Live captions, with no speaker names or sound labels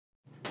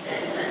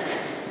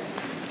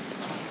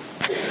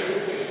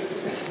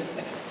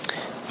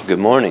Good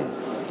morning.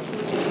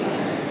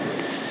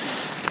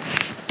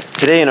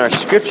 Today in our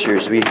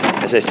scriptures,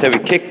 as I said, we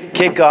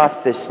kick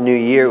off this new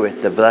year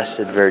with the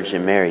Blessed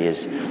Virgin Mary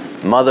as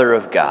Mother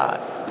of God.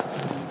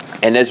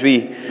 And as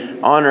we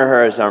honor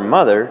her as our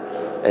mother,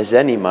 as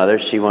any mother,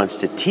 she wants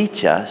to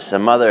teach us. A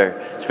mother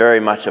is very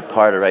much a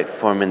part of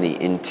forming the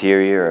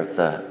interior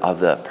of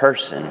the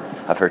person,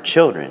 of her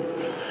children.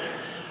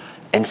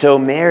 And so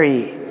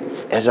Mary,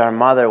 as our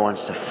mother,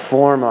 wants to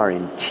form our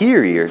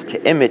interior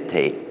to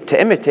imitate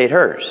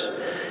hers.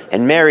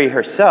 And Mary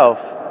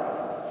herself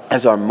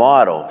as our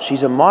model.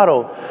 She's a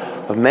model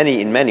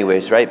in many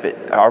ways, right?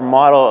 But our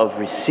model of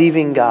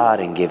receiving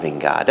God and giving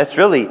God. That's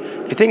really,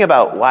 if you think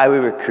about why we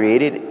were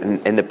created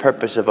and the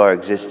purpose of our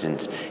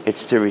existence,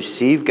 it's to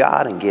receive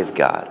God and give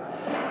God.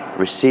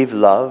 Receive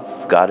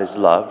love, God is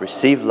love.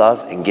 Receive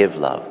love and give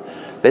love.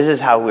 This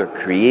is how we're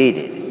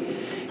created.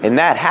 And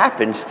that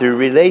happens through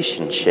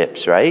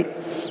relationships, right?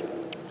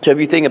 So if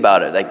you think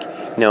about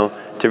it,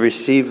 to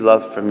receive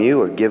love from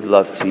you or give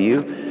love to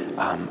you,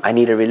 I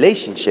need a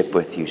relationship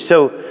with you.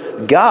 So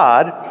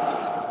God,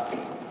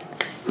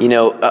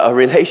 a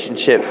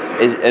relationship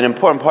is an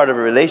important part of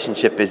a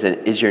relationship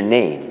is your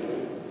name,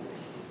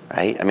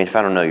 right? I mean, if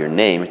I don't know your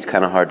name, it's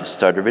kind of hard to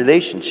start a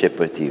relationship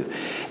with you.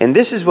 And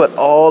this is what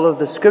all of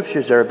the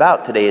scriptures are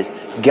about today, is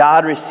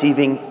God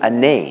receiving a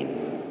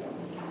name.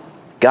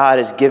 God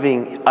is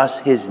giving us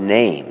his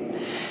name.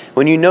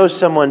 When you know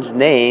someone's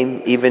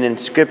name, even in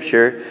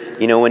scripture,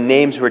 when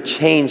names were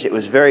changed, it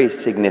was very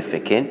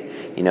significant.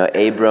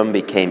 Abram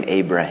became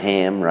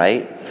Abraham,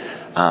 right?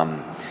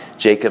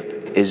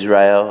 Jacob,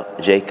 Israel,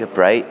 Jacob,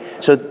 right?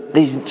 So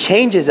these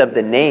changes of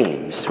the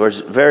names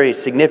was very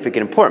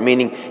significant, important,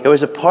 meaning it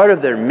was a part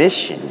of their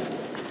mission.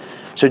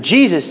 So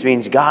Jesus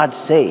means God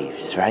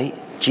saves, right?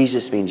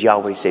 Jesus means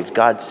Yahweh saves.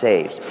 God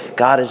saves.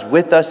 God is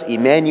with us,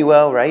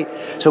 Emmanuel, right?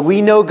 So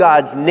we know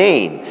God's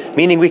name,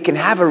 meaning we can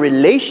have a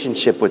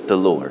relationship with the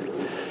Lord.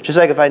 Just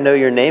like if I know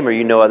your name or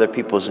you know other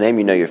people's name,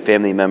 you know your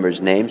family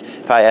members' names.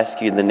 If I ask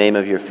you the name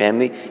of your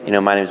family,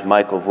 my name is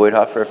Michael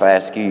Voidhofer. If I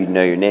ask you, you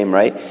know your name,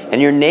 right? And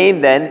your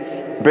name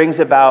then brings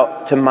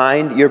about to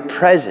mind your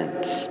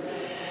presence.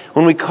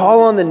 When we call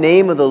on the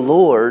name of the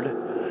Lord,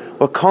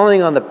 we're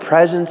calling on the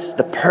presence,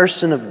 the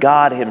person of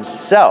God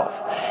himself.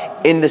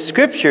 In the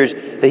scriptures,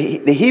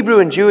 the Hebrew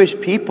and Jewish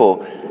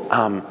people,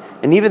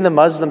 and even the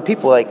Muslim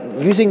people,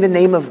 using the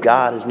name of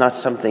God is not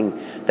something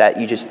that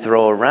you just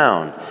throw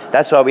around.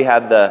 That's why we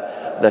have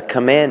the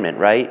commandment,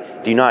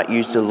 right? Do not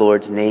use the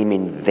Lord's name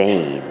in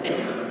vain.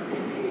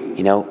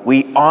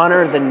 We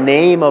honor the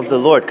name of the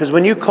Lord. Because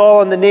when you call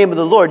on the name of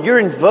the Lord, you're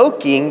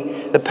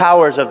invoking the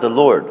powers of the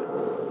Lord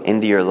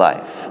into your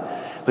life.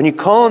 When you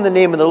call on the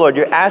name of the Lord,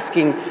 you're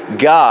asking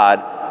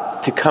God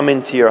to come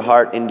into your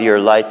heart, into your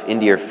life,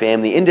 into your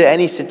family, into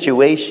any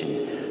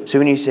situation. So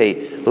when you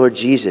say, Lord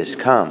Jesus,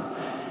 come,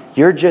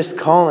 you're just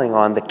calling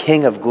on the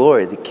King of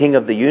glory, the King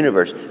of the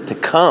universe, to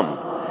come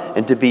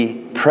and to be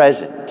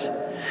present.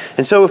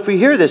 And so if we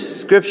hear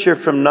this scripture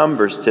from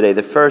Numbers today,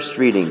 the first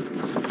reading,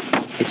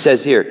 it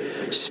says here,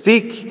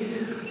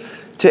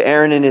 speak to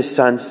Aaron and his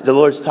sons. The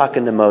Lord's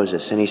talking to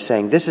Moses, and he's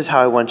saying, this is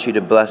how I want you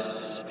to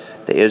bless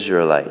the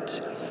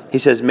Israelites. He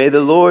says, may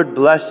the Lord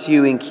bless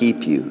you and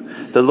keep you.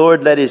 The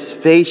Lord let his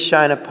face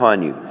shine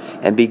upon you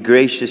and be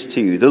gracious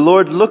to you. The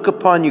Lord look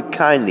upon you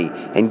kindly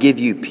and give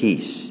you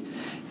peace.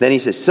 Then he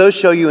says, so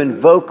shall you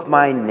invoke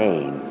my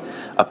name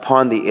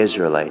upon the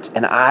Israelites,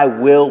 and I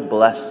will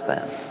bless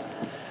them.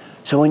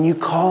 So when you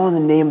call on the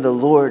name of the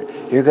Lord,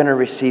 you're going to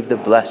receive the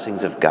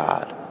blessings of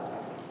God.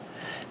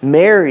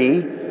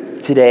 Mary,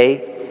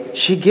 today,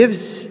 she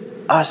gives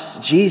us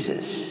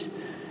Jesus.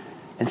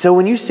 And so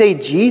when you say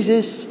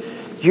Jesus,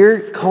 you're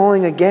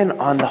calling again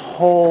on the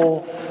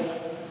whole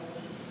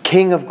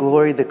King of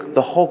glory,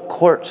 the whole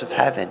courts of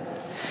heaven.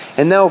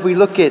 And now if we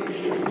look at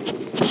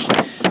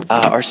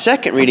our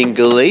second reading,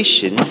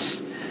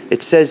 Galatians,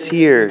 it says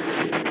here,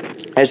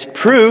 as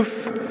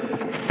proof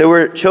that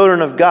we're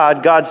children of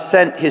God, God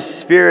sent his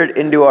Spirit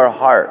into our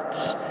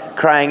hearts,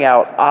 crying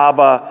out,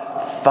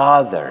 Abba,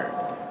 Father.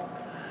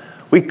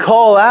 We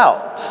call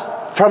out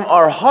from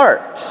our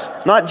hearts,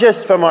 not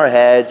just from our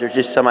heads or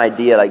just some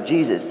idea like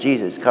Jesus,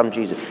 Jesus, come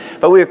Jesus.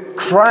 But we're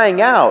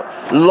crying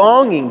out,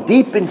 longing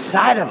deep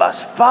inside of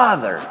us,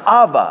 Father,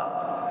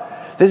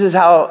 Abba. This is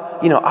how,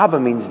 Abba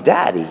means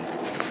daddy.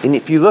 And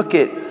if you look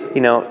at,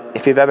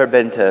 if you've ever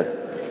been to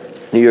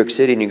New York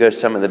City and you go to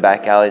some of the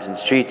back alleys and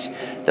streets,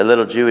 the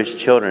little Jewish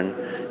children,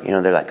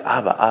 they're like,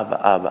 Abba,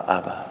 Abba, Abba,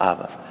 Abba,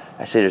 Abba.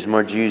 I say there's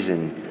more Jews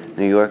in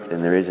New York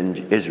than there is in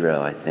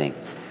Israel, I think.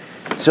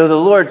 So the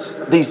Lord's,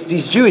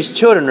 these Jewish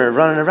children are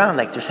running around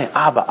like they're saying,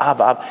 Abba,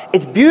 Abba, Abba.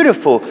 It's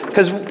beautiful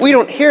because we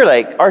don't hear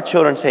our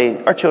children say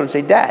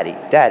daddy,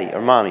 daddy,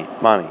 or mommy,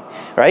 mommy,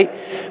 right?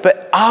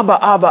 But Abba,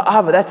 Abba,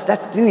 Abba,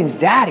 that means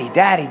daddy,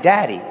 daddy,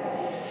 daddy.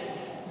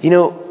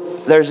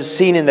 There's a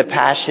scene in the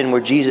Passion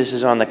where Jesus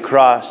is on the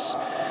cross,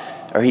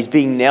 or he's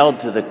being nailed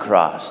to the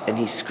cross, and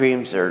he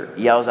screams or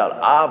yells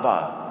out,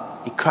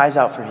 Abba. He cries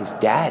out for his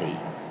daddy.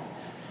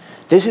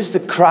 This is the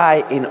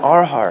cry in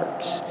our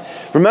hearts.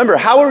 Remember,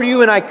 how are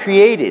you and I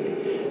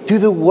created? through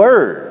the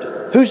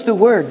Word. Who's the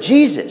Word?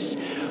 Jesus.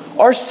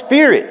 Our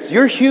spirits,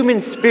 your human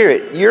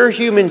spirit, your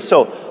human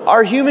soul,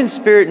 our human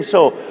spirit and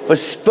soul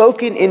was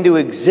spoken into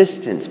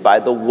existence by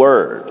the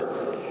Word.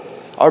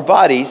 Our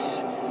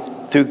bodies,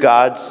 through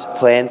God's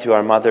plan, through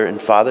our mother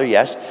and father,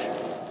 yes,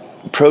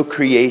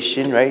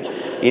 procreation, right?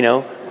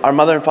 Our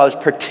mother and fathers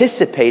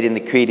participate in the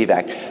creative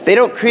act. They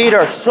don't create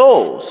our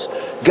souls.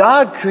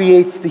 God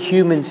creates the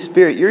human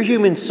spirit. Your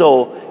human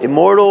soul,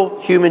 immortal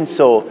human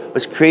soul,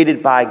 was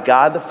created by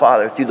God the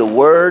Father through the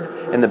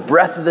Word and the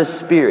breath of the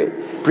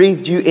Spirit.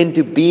 Breathed you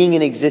into being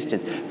and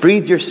existence.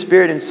 Breathed your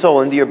spirit and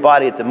soul into your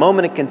body at the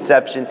moment of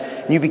conception,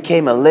 and you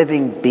became a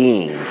living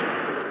being.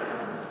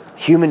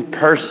 Human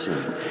person.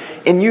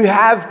 And you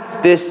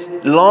have this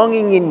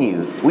longing in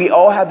you. We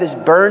all have this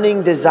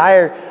burning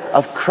desire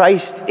of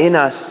Christ in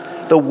us.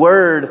 The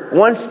Word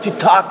wants to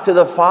talk to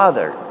the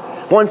Father,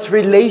 wants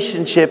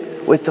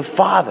relationship with the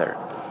Father.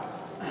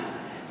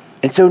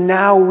 And so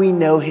now we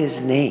know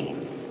His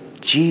name,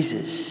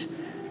 Jesus.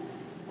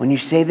 When you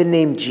say the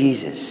name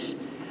Jesus,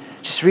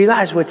 just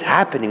realize what's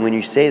happening when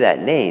you say that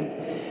name.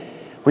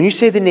 When you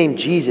say the name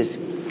Jesus,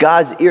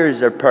 God's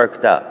ears are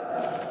perked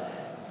up.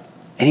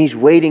 And He's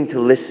waiting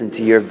to listen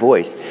to your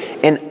voice.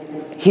 And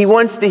He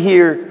wants to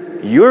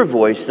hear your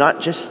voice,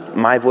 not just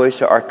my voice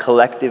or our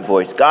collective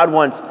voice. God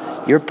wants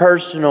your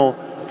personal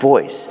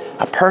voice,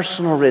 a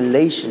personal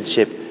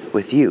relationship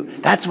with you.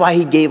 That's why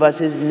He gave us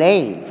His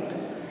name.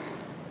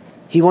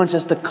 He wants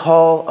us to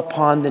call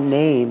upon the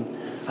name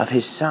of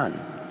His Son,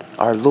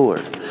 our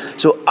Lord.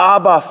 So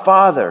Abba,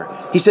 Father,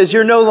 He says,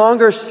 you're no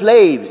longer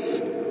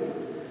slaves,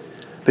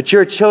 but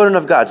you're children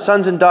of God,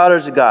 sons and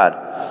daughters of God,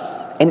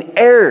 and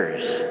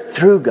heirs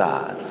through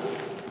God.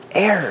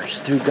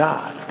 Heirs through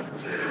God.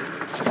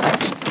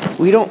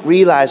 We don't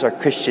realize our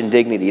Christian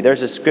dignity.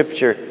 There's a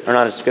scripture, or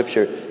not a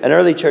scripture, an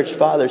early church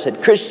father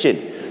said,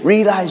 Christian,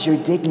 realize your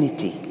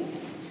dignity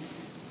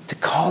to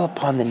call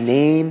upon the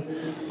name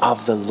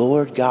of the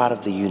Lord God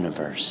of the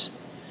universe.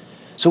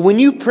 So when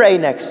you pray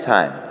next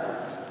time,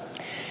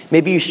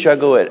 maybe you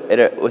struggle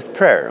with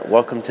prayer.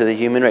 Welcome to the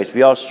human race.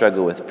 We all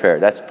struggle with prayer.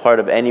 That's part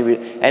of any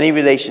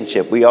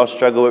relationship. We all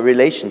struggle with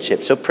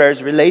relationships. So prayer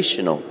is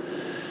relational.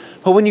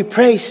 But when you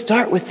pray,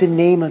 start with the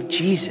name of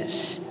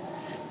Jesus.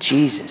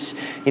 Jesus.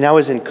 I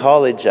was in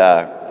college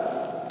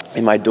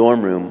in my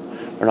dorm room,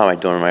 or not my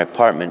dorm room, my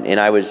apartment, and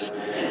I was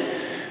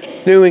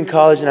new in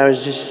college, and I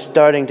was just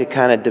starting to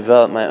kind of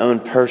develop my own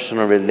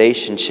personal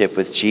relationship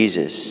with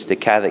Jesus, the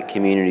Catholic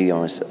community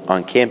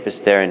on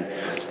campus there, and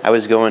I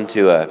was going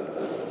to a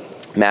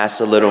Mass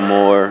a little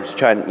more,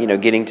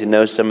 trying, getting to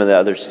know some of the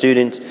other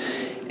students,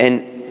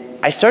 and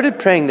I started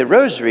praying the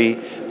Rosary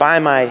by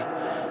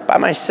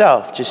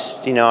myself.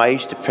 Just, I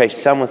used to pray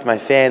some with my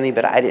family,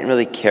 but I didn't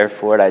really care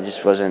for it. I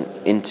just wasn't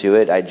into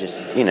it. I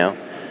just,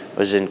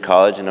 was in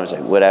college and I was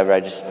like, whatever. I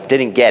just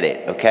didn't get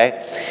it,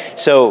 okay?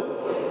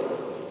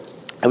 So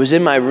I was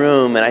in my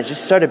room and I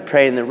just started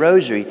praying the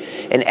Rosary.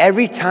 And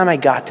every time I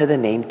got to the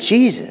name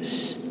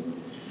Jesus,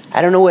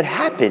 I don't know what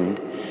happened,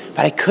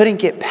 but I couldn't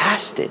get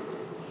past it.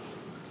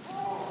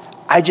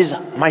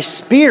 My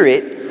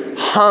spirit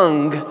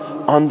hung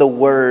on the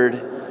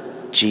word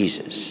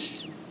Jesus.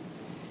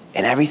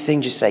 And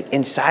everything just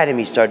inside of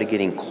me started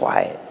getting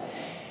quiet.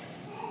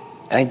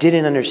 And I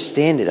didn't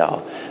understand it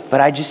all. But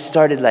I just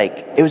started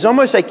it was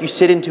almost like you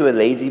sit into a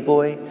lazy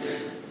boy.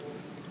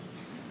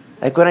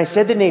 When I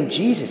said the name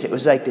Jesus, it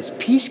was like this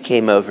peace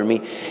came over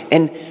me.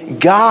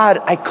 And God,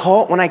 I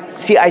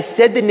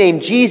said the name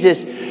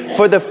Jesus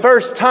for the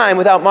first time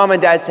without mom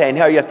and dad saying,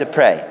 "How you have to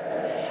pray."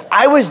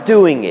 I was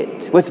doing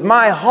it with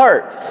my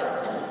heart.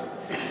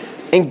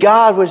 And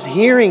God was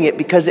hearing it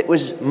because it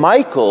was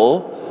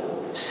Michael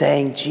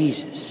saying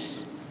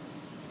Jesus.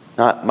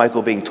 Not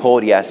Michael being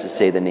told he has to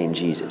say the name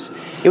Jesus.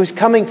 It was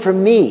coming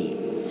from me.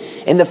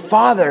 And the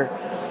Father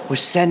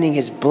was sending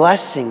His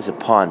blessings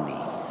upon me.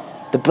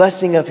 The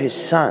blessing of His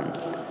Son.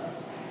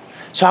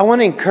 So I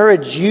want to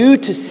encourage you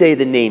to say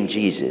the name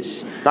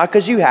Jesus. Not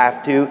because you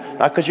have to,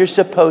 not because you're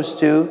supposed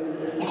to,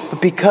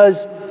 but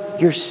because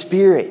your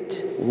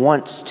spirit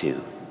wants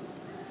to.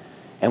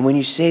 And when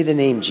you say the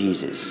name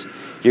Jesus,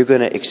 you're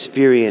going to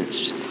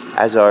experience,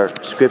 as our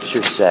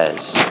scripture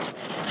says,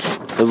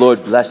 the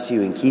Lord bless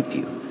you and keep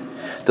you.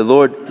 The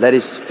Lord let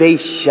His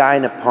face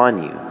shine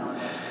upon you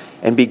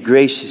and be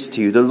gracious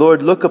to you. The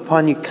Lord look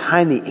upon you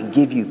kindly and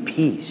give you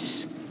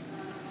peace.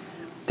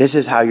 This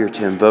is how you're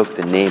to invoke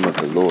the name of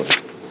the Lord.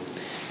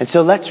 And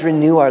so let's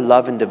renew our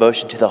love and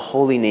devotion to the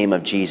holy name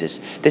of Jesus.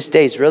 This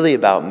day is really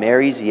about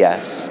Mary's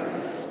yes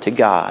to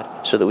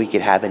God so that we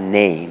could have a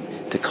name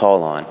to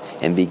call on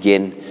and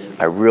begin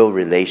a real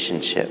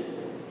relationship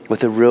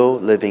with a real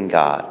living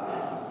God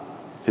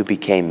who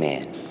became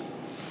man.